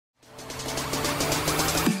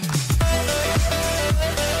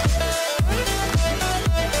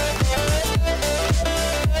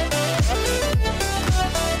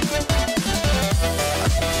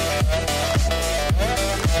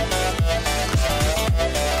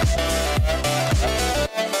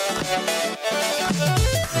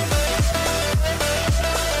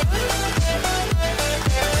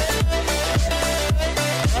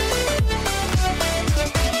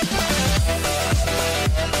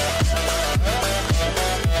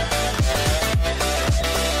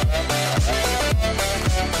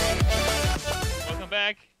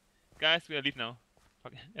guys, we gotta leave now.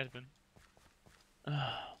 Fuck, Edwin.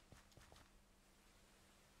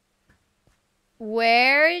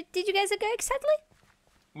 Where did you guys go exactly?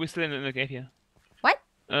 We're still in the cave here. What?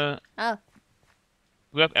 Oh.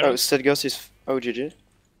 We have Oh, arrows. said Ghasts is. Oh, GG.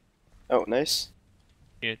 Oh, nice.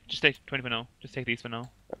 Yeah, just take 20 for now. Just take these for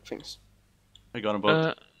now. Oh, thanks. I got him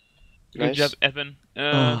both. Good Nice. job, Edwin.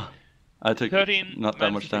 I took 13 not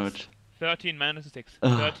that much -6. damage. 13 -6.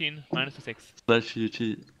 13 -6. Slash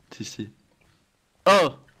UG TC.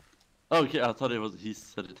 Oh! Okay, I thought he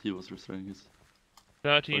said it, he was restoring his.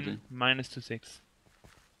 13 -6.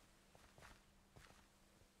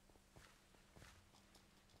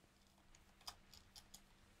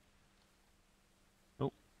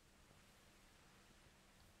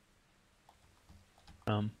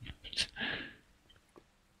 Oh.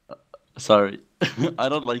 Sorry. I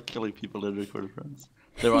don't like killing people in recorded friends.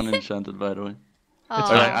 They're unenchanted, by the way.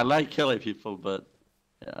 Oh. I like killing people, but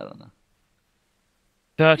yeah, I don't know.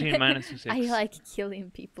 13 -6. I like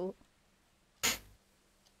killing people.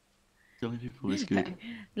 Killing people is good.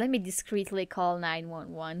 Let me discreetly call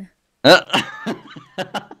 911.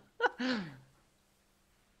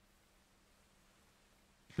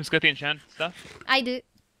 Who's got the enchant stuff? I do.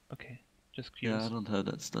 Okay, just curious. Yeah, I don't have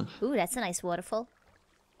that stuff. Ooh, that's a nice waterfall.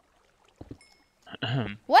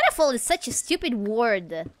 Waterfall is such a stupid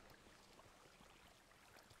word.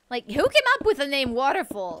 Like, who came up with the name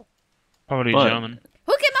waterfall? Probably What? German.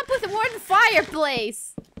 Who came up with the word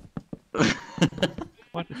fireplace?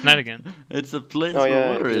 What? It's night again. It's a place Oh, where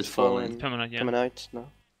yeah, water is it's falling. falling. Perma Night, yeah. Perma Night,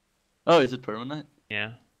 no. Oh, is it permanent?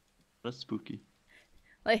 Yeah. That's spooky.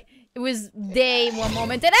 Like, it was day one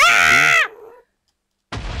moment and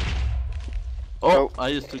Oh,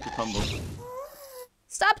 I just took a tumble.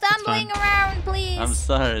 Stop tumbling around, please! I'm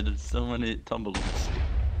sorry, there's so many tumbles.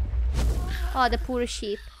 Oh, the poor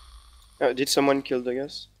sheep. Oh, did someone kill the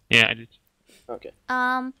Ghasts? Yeah, I did. Okay.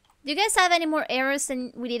 Do you guys have any more arrows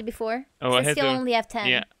than we did before? Oh, I had still to- only have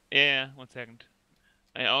 10. Yeah, 1 second.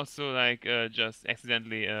 I also, like, just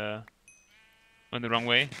accidentally, went the wrong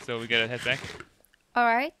way, so we gotta head back.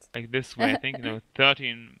 Alright. Like this way, I think. No,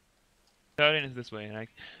 13 is this way, like.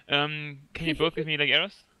 Can you both give me, like,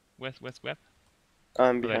 arrows? West, web?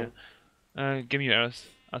 Behind. Give me your arrows.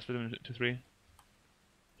 I'll split them into 3.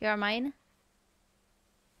 Here are mine.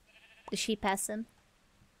 The sheep has them.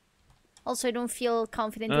 Also, I don't feel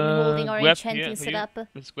confident in holding our web enchanting here for you. setup.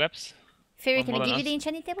 There's webs. Fairy, One can I more give than you the us.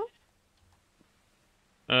 enchanting table?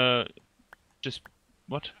 Just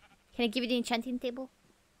what? Can I give you the enchanting table?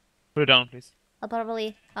 Put it down, please. I'll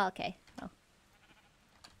probably... Oh, okay. Oh.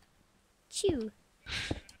 Chew.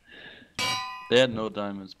 They had no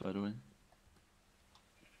diamonds, by the way.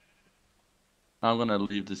 I'm gonna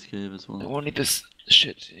leave this cave as I well. won't need this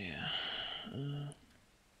shit. Yeah.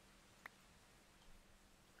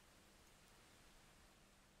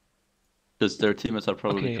 Because their teammates are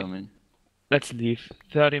probably Okay. coming. Let's leave.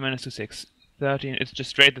 30 -6. 13. It's just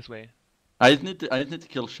straight this way. I just need to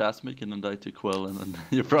kill Shasmik and then die to Quell, and then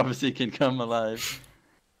your prophecy can come alive.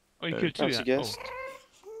 Oh, you killed 2. That's a Yeah. Ghast.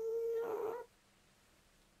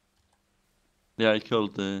 Yeah, I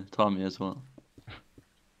killed Tommy as well.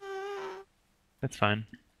 That's fine.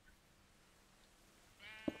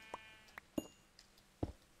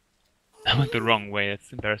 I went the wrong way.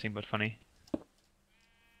 That's embarrassing but funny.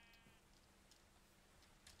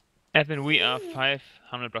 Edwin, we are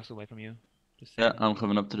 500 blocks away from you. Just Yeah, saying. I'm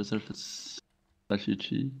coming up to the surface. Slash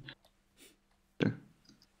UG. There.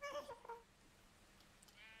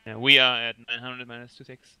 Yeah, we are at 900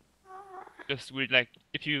 -26. Just we like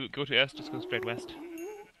if you go to us, just go straight west.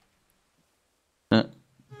 Yeah.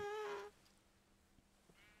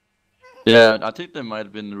 Yeah, I think they might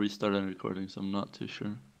have been restarting recording, so I'm not too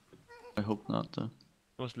sure. I hope not, though.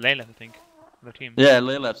 It was Layla, I think, the team. Yeah,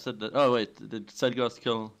 Laylap said that. Oh wait, did Sedgast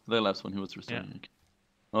kill Laylap's when he was restarting? Yeah. Okay.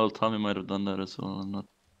 Well, Tommy might have done that as well. I'm not.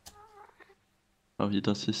 How he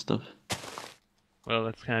does his stuff. Well,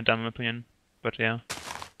 that's kind of dumb in my opinion, but yeah.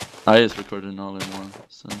 I just recorded all in one,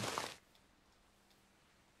 so.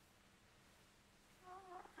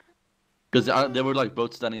 Because they were like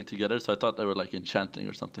both standing together, so I thought they were like enchanting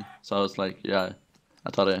or something. So I was like, yeah, I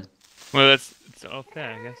thought Well, it's all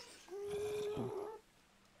fair, I guess.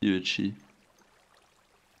 you would she.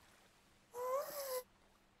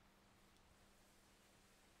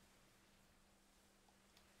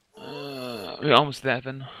 We're almost there,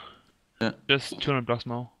 Evan. Yeah. Just 200 blocks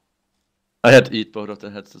more. I had to eat both of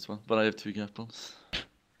their heads as well, but I have 2 apples.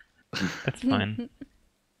 That's fine.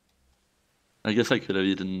 I guess I could have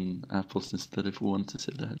eaten apples instead if we wanted to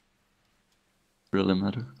save the head. Really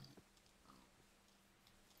matter.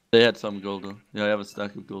 They had some gold though. Yeah, I have a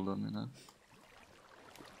stack of gold on me now.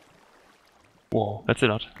 Whoa, that's a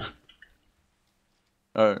lot.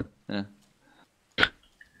 Or yeah.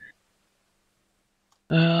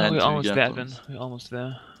 We're two almost there, gappos. then. We're almost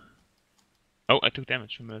there. Oh, I took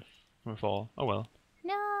damage from a fall. Oh well.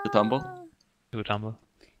 No. The tumble To a tumble.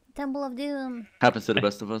 Temple of Doom. happens to the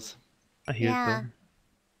best of us. I healed Yeah. them.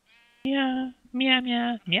 Yeah, meow,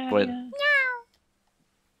 meow, meow, Wait. meow.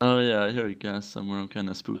 Oh yeah, I hear a gas somewhere. I'm kind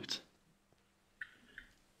of spooked.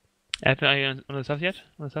 Are you on the surface yet?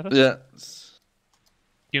 On the surface? Yeah.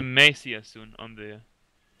 You may see us soon on the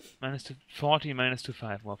 -240,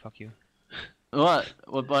 -25. Well, fuck you. What?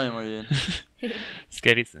 What biome are you in?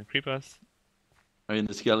 Skellies and creepers. Are you in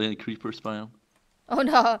the Skelly and Creepers biome? Oh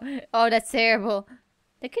no. Oh, that's terrible.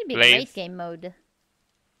 That could be Blaze. great game mode.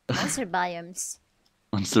 Monster biomes.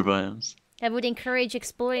 Monster biomes. That would encourage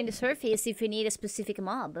exploring the surface if you need a specific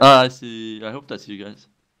mob. Ah, I see. I hope that's you guys.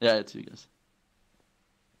 Yeah, it's you guys.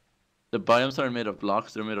 The biomes aren't made of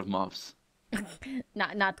blocks, they're made of mobs.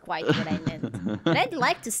 Not quite what I meant. But I'd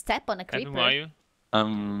like to step on a Evan, creeper. where are you?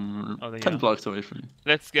 I'm Oh, there you 10 are. blocks away from you.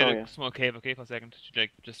 Let's get Oh, a yeah. small cave, okay, for a second. To,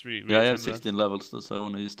 like, just Yeah, I have reassemble us. 16 levels though, so I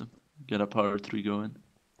want to use them. Get a power 3 going.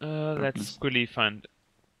 Let's Darkness. quickly find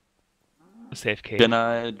a safe cave. Can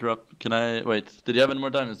I drop... Wait, did you have any more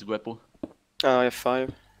diamonds, Guepo? I have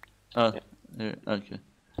 5. Oh, Yeah. here, okay.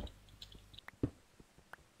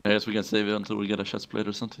 I guess we can save it until we get a chest plate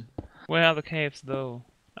or something. Where are the caves, though?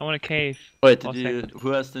 I want a cave. Wait, Or did you... second. Who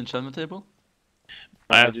has the enchantment table?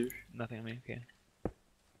 I I have do. nothing on me, okay.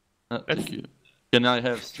 Thank you. Can I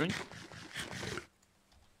have string?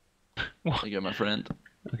 What? Thank you, my friend.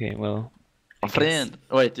 Okay, well. My friend!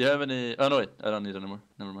 Wait, do you have any... Oh no, wait, I don't need any more.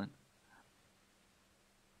 Never mind.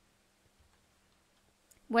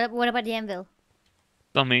 What about the anvil?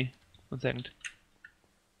 It's on me. 1 second.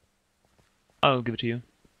 I'll give it to you.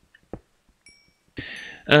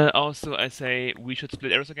 Also, I say we should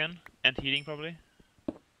split arrows again, and healing probably.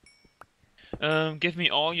 Give me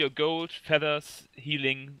all your gold, feathers,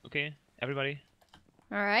 healing, okay? Everybody?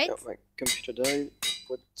 Alright. Oh, my computer died.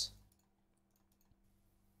 What?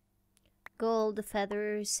 Gold,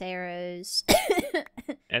 feathers, arrows.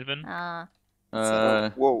 Edwin?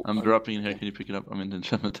 Whoa. I'm dropping in here, can you pick it up? I'm in the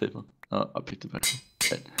enchantment table. Oh, I picked it back up.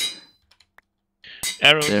 Okay.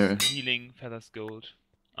 Arrows, There. healing, feathers, gold.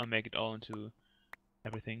 I'll make it all into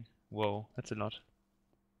everything. Whoa, that's a lot.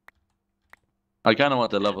 I kinda want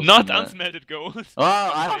the levels. Not from, unsmelted gold!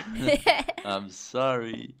 Oh, I'm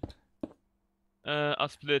sorry. I'll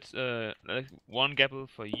split like 1 gapple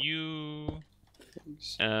for you.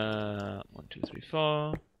 Thanks. 1, 2, 3, 4.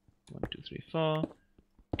 1, 2, 3, 4.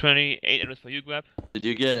 28 arrows for you, Gwab. Did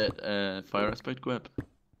you get fire aspect grab?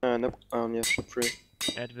 Nope. Yes, for free.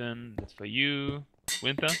 Edwin, that's for you.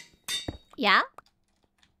 Winter. Yeah?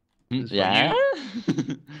 This is for Yeah?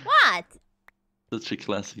 What? Such a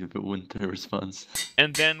classic of a winter response.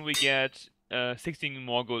 And then we get 16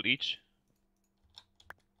 more gold each.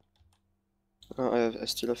 I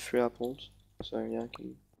still have 3 apples. So yeah, I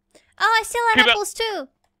can... Oh, I still have Creeper. apples too!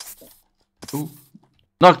 Ooh.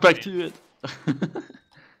 Knock back to it!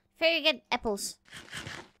 Fair, you get apples.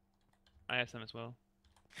 I have some as well.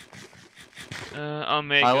 I'll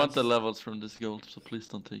make. I want us- the levels from this gold, so please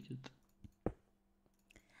don't take it.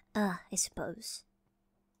 I suppose.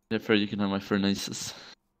 Therefore, you can have my furnaces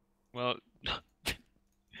Well,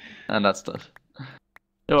 and that stuff.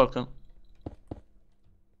 You're welcome.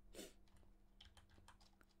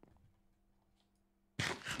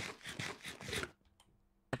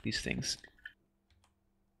 these things.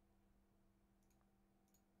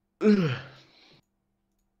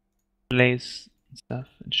 Blaze and stuff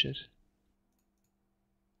and shit.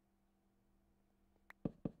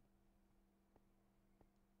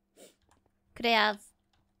 Could I have...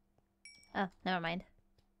 Oh, never mind.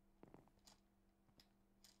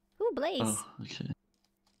 Ooh, blaze. Oh, okay.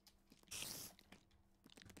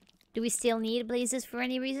 Do we still need blazes for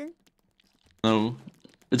any reason? No.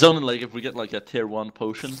 It's only like if we get like a tier 1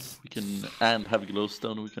 potion, we can, and have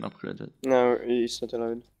glowstone, we can upgrade it. No, it's not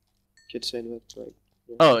allowed. Kid said that, like...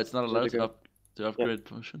 Yeah. Oh, it's not There allowed you go. to upgrade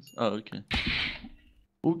potions? Oh, okay.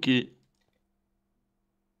 Okay.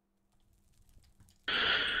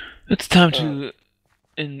 It's time to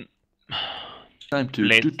Time to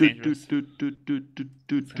Blaze do is dangerous. Coming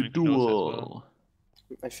close as duel.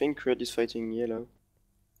 I think red is fighting yellow.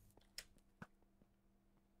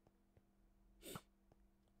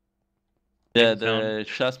 Yeah, Down. the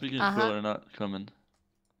Shasmic and Uh-huh. Quill are not coming.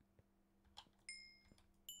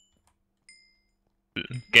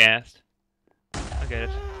 Ghast. I get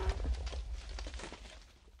it.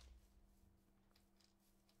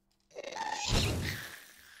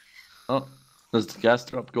 Oh, does the gas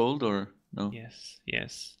drop gold or no? Yes,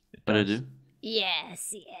 yes. It What do I does. do?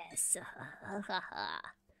 Yes, yes.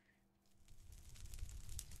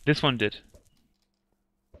 This one did.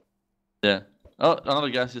 Yeah. Oh, another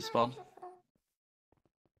gas just spawned.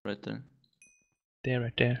 Right there. There,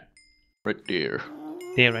 right there. Right there.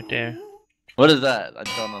 There, right there. What is that? I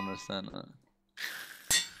don't understand that.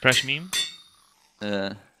 Fresh meme?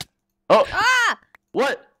 Yeah. Oh! Ah!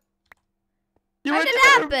 What? You How were did there!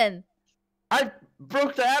 that happen? I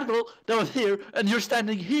broke the anvil that was here, and you're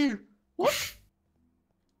standing here. What?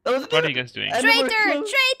 That wasn't What are even you guys doing? anywhere Traitor!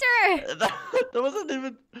 close. Traitor! That wasn't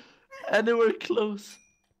even anywhere close.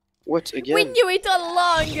 What again? We knew it all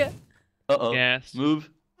along! Uh-oh. Yes. Move.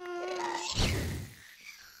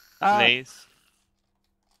 Ah. Blaze.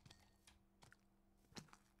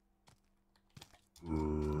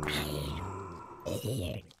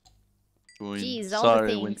 Jeez, all the Sorry,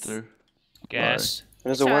 things. Winter. Gas.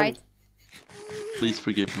 Another It's one. alright. Please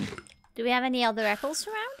forgive me. Do we have any other apples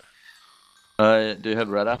around? Do you have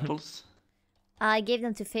red apples? I gave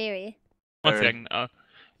them to Fairy. One Alright. second.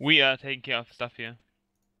 We are taking care of stuff here.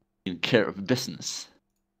 In care of business.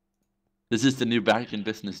 This is the new back in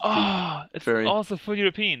business. Oh, it's Fairy. also full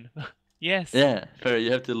European. Yes. Yeah, Fairy,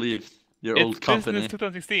 you have to leave your It's old company. business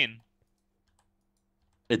 2016.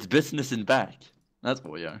 It's business in back. That's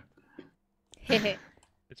what we are.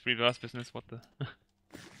 It's reverse business. What the?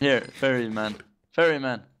 Here, ferryman.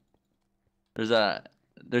 Ferryman.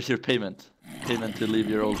 There's your payment. Payment to leave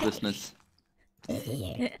your old business.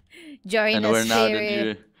 Join And us, we're now the Fairy.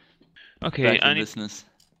 new Okay, back I in need. business.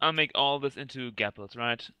 I'll make all this into gapples,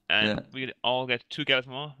 right? And Yeah. we all get 2 gapples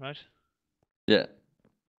more, right? Yeah.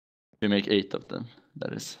 We make 8 of them,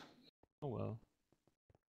 that is. Oh well.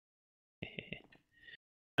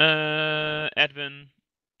 Edwin,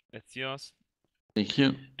 that's yours. Thank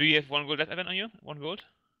you. Do you have 1 gold left, Edwin, on you? 1 gold?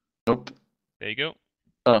 Nope. There you go.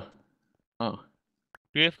 Oh. Oh.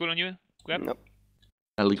 Do you have gold on you? Grab. Nope.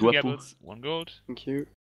 El 2 Guapo. gapples, 1 gold. Thank you.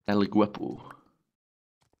 El Guapo.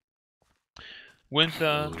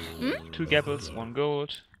 Winter, 2 gapples, 1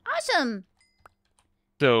 gold. Awesome!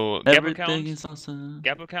 So, gapple Everything count. is awesome.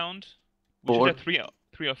 Gapple count. We 4. should have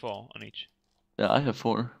 3 or 4 on each. Yeah, I have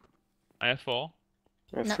 4. I have 4.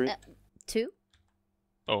 I have No, 3. 2?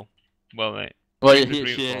 Well, Well, Three, he,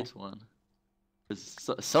 three, she 4. ate one.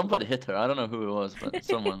 Somebody hit her. I don't know who it was, but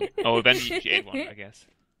someone. oh, then she ate 1, I guess.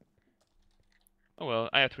 Oh well,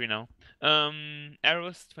 I have 3 now.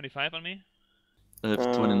 Arrows 25 on me. I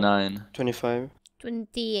have 29. 25.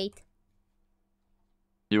 28.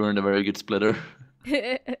 You weren't a very good splitter.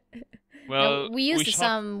 Well, No, we used shot-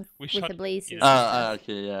 some we with shot- the blazes. yeah. and stuff.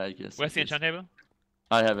 Okay, yeah, I guess. Where's the I guess. enchant table?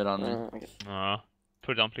 I have it on me. Okay.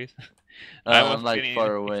 Put it down, please. I'm like getting far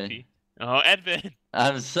XP. away. Oh, Edwin!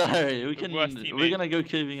 I'm sorry. We're worst gonna teammate. go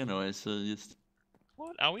caving anyway, so just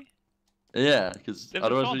What are we? yeah, because There's a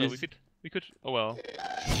otherwise fall, we though. just. We could. Oh well.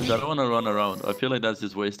 'Cause I don't want to run around. I feel like that's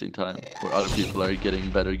just wasting time. Where other people are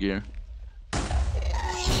getting better gear.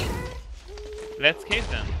 Let's cave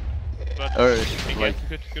then. But Or I like, guess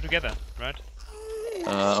we could go together, right?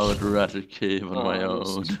 I would rather cave on my Oh,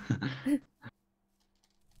 own.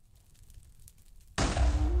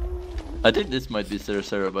 I think this might be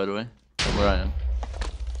Sarah, by the way, from where I am.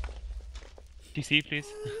 TC, please.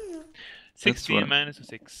 That's 16 right. minus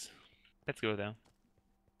 6. Let's go there.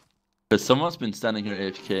 Because someone's been standing here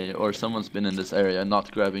AFK, or someone's been in this area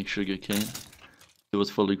not grabbing sugarcane. It was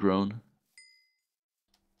fully grown.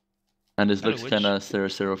 And this Hello, looks witch. kinda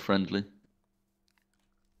Sarah friendly.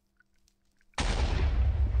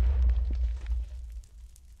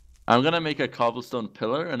 I'm gonna make a cobblestone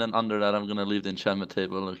pillar, and then under that I'm gonna leave the enchantment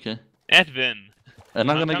table, okay? Edwin! And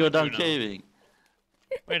I'm I'm gonna go coming down through now. caving.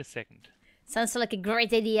 Wait a second. Sounds like a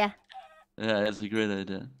great idea. Yeah, it's a great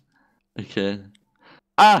idea. Okay.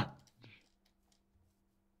 Ah!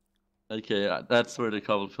 Okay, that's where the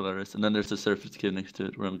cobble pillar is, and then there's a surface cave next to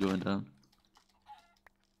it where I'm going down.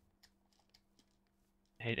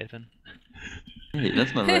 I hate Edwin. Hey,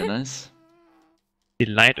 that's not very nice. The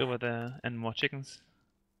light over there and more chickens.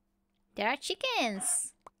 There are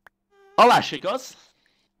chickens. Hola, chicos!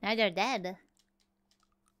 Now they're dead.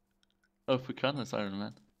 Oh, Fucana's Iron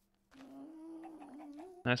Man.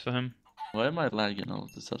 Nice for him. Why am I lagging all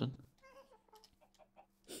of a sudden?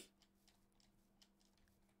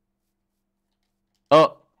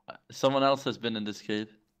 Oh, someone else has been in this cave.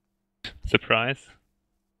 Surprise.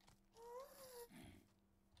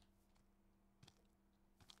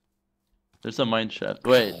 There's a mine shaft.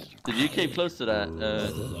 Wait, did you cave close to that,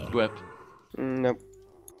 Gwep? Nope.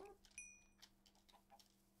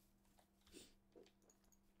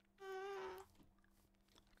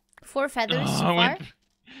 Four feathers so Oh, far. when-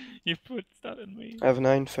 you put stuff in me. I have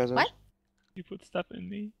 9 feathers. What? You put stuff in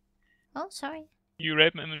me. Oh, sorry. You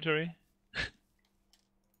raped my inventory.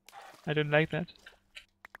 I don't like that.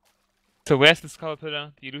 So where's this copper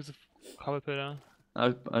pillar? The elusive copper pillar? I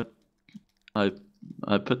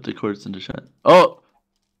put the coordinates in the chat. Oh,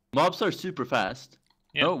 mobs are super fast.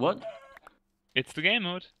 Yeah. No, what? It's the game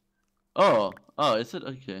mode. Oh, is it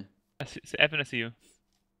okay? Evan, I see you.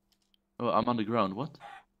 Oh, I'm on the ground. What?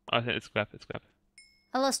 Oh, it's scrap. It's scrap.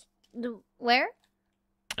 I lost the where?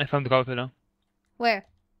 I found the copper pillar. Where?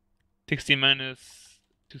 16 minus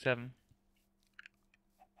 27.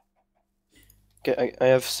 Okay, I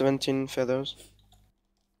have 17 feathers.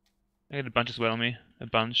 I got a bunch as well on me. A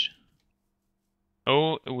bunch.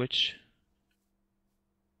 Oh, a witch.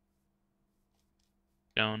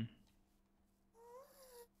 Down.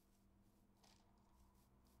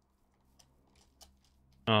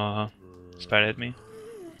 Spider hit me.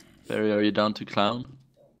 Barry, are you down to clown?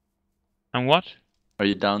 And what? Are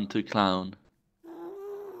you down to clown?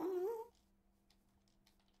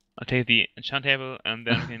 I'll take the enchant table and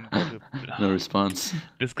then we can go to No response.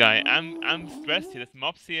 this guy. I'm stressed here. There's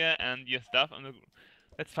mobs here and your stuff on the.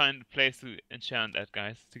 Let's find a place to enchant that,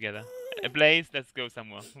 guys, together. A blaze. Let's go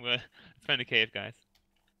somewhere. Let's find a cave, guys.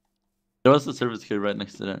 There was a service cave right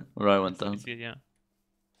next to there, where I went You down. see it, yeah.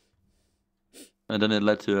 And then it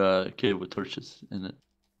led to a cave with torches in it.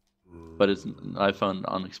 But I found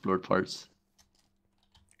unexplored parts.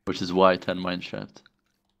 Which is why 10 mine shaft.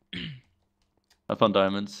 I found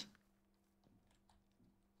diamonds.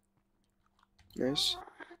 Nice.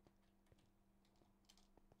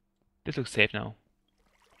 This looks safe now.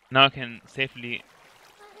 Now I can safely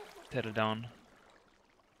settle down.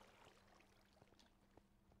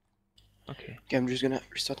 Okay, Okay, I'm just gonna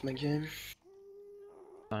restart my game.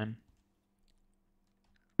 fine.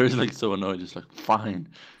 Barry's like so annoyed, just like, fine.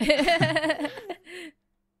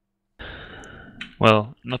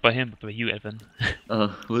 Well, not by him, but by you, Evan.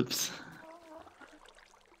 Whoops.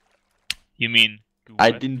 You mean?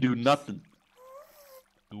 I what? didn't do nothing.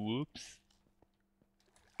 Whoops.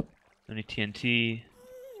 Only TNT.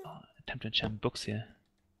 Oh, attempt to enchant books here.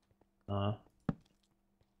 Oh,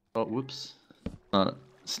 whoops. Not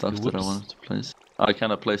stuff that I Whoops. wanted to place. I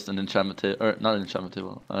kind of placed an enchantment table, or not an enchantment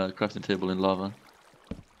table, crafting table in lava.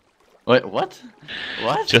 Wait, what?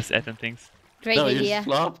 What? Just Evan things. Great no, idea. you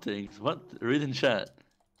flop things. What? Read in chat.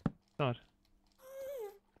 Thought.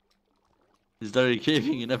 He started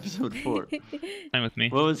caving in episode 4. Fine with me.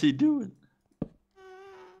 What was he doing?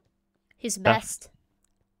 His best.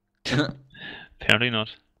 Apparently not.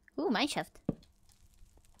 Ooh, mineshaft.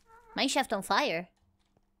 Mineshaft on fire.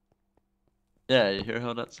 Yeah, you hear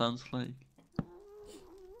how that sounds like?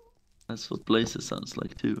 That's what Blazes sounds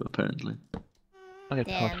like too, apparently. I'll get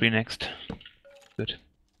power Damn. 3 next. Good.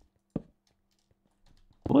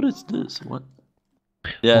 What is this? What?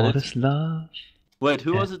 Yeah, What that's... is love? Wait,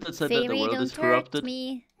 who Yeah. was it that said that the Fairy, world don't is hurt corrupted?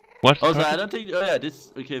 me. What? Oh, so I don't think... Oh yeah,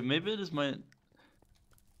 this... Okay, maybe this might...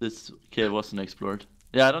 This cave wasn't explored.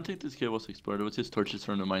 Yeah, I don't think this cave was explored. It was just torches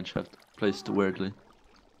from the mineshaft, placed weirdly.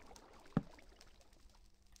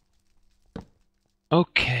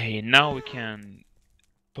 Okay, now we can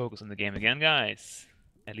focus on the game again, guys.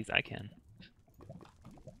 At least I can.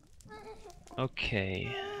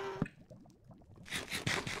 Okay.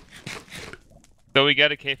 So we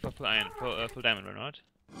got a cave for full iron, full diamond, or not?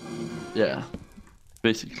 Yeah,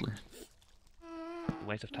 basically.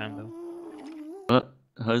 Waste of time though. What?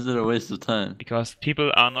 How is it a waste of time? Because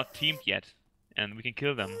people are not teamed yet, and we can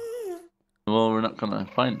kill them. Well, we're not gonna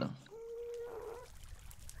find them.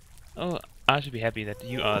 Oh, I should be happy that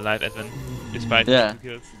you are alive, Edwin, despite Yeah. 2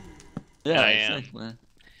 kills. Yeah, I am. exactly.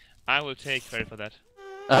 I will take credit for that.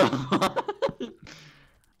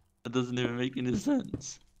 That doesn't even make any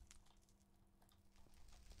sense.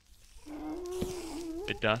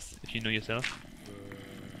 It does, if you know yourself.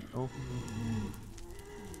 Oh.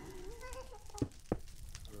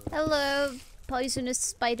 Hello, poisonous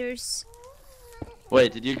spiders.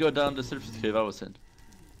 Wait, did you go down the surface cave I was in?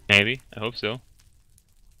 Maybe, I hope so.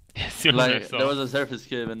 It's the one I Like, saw. there was a surface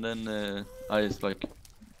cave and then I just like...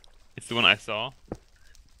 It's the one I saw.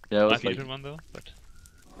 Yeah, it My was like... favorite one though, but it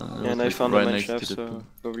Yeah, was, and I like, found right a next to mineshaft, the so pool.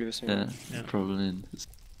 probably the same. Yeah, Yeah. probably in this.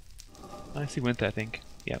 I see winter, I think.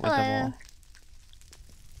 Yeah, winter Hello. wall.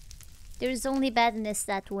 There's only badness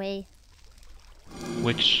that way.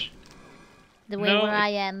 Which The way No, where it- I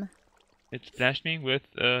am. it splashed me with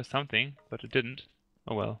something, but it didn't.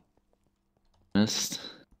 Oh well. Missed.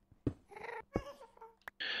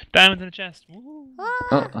 Diamonds in the chest. Woo! Oh,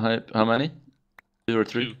 Ah! hi. How many? 2 or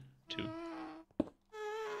 3? Two.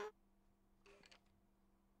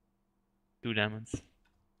 2 diamonds.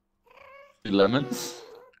 2 lemons?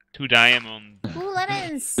 2 diamonds. Ooh,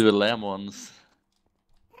 lemons! 2 lemons.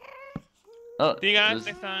 Oh, See you guys this-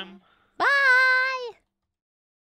 next time. Bye!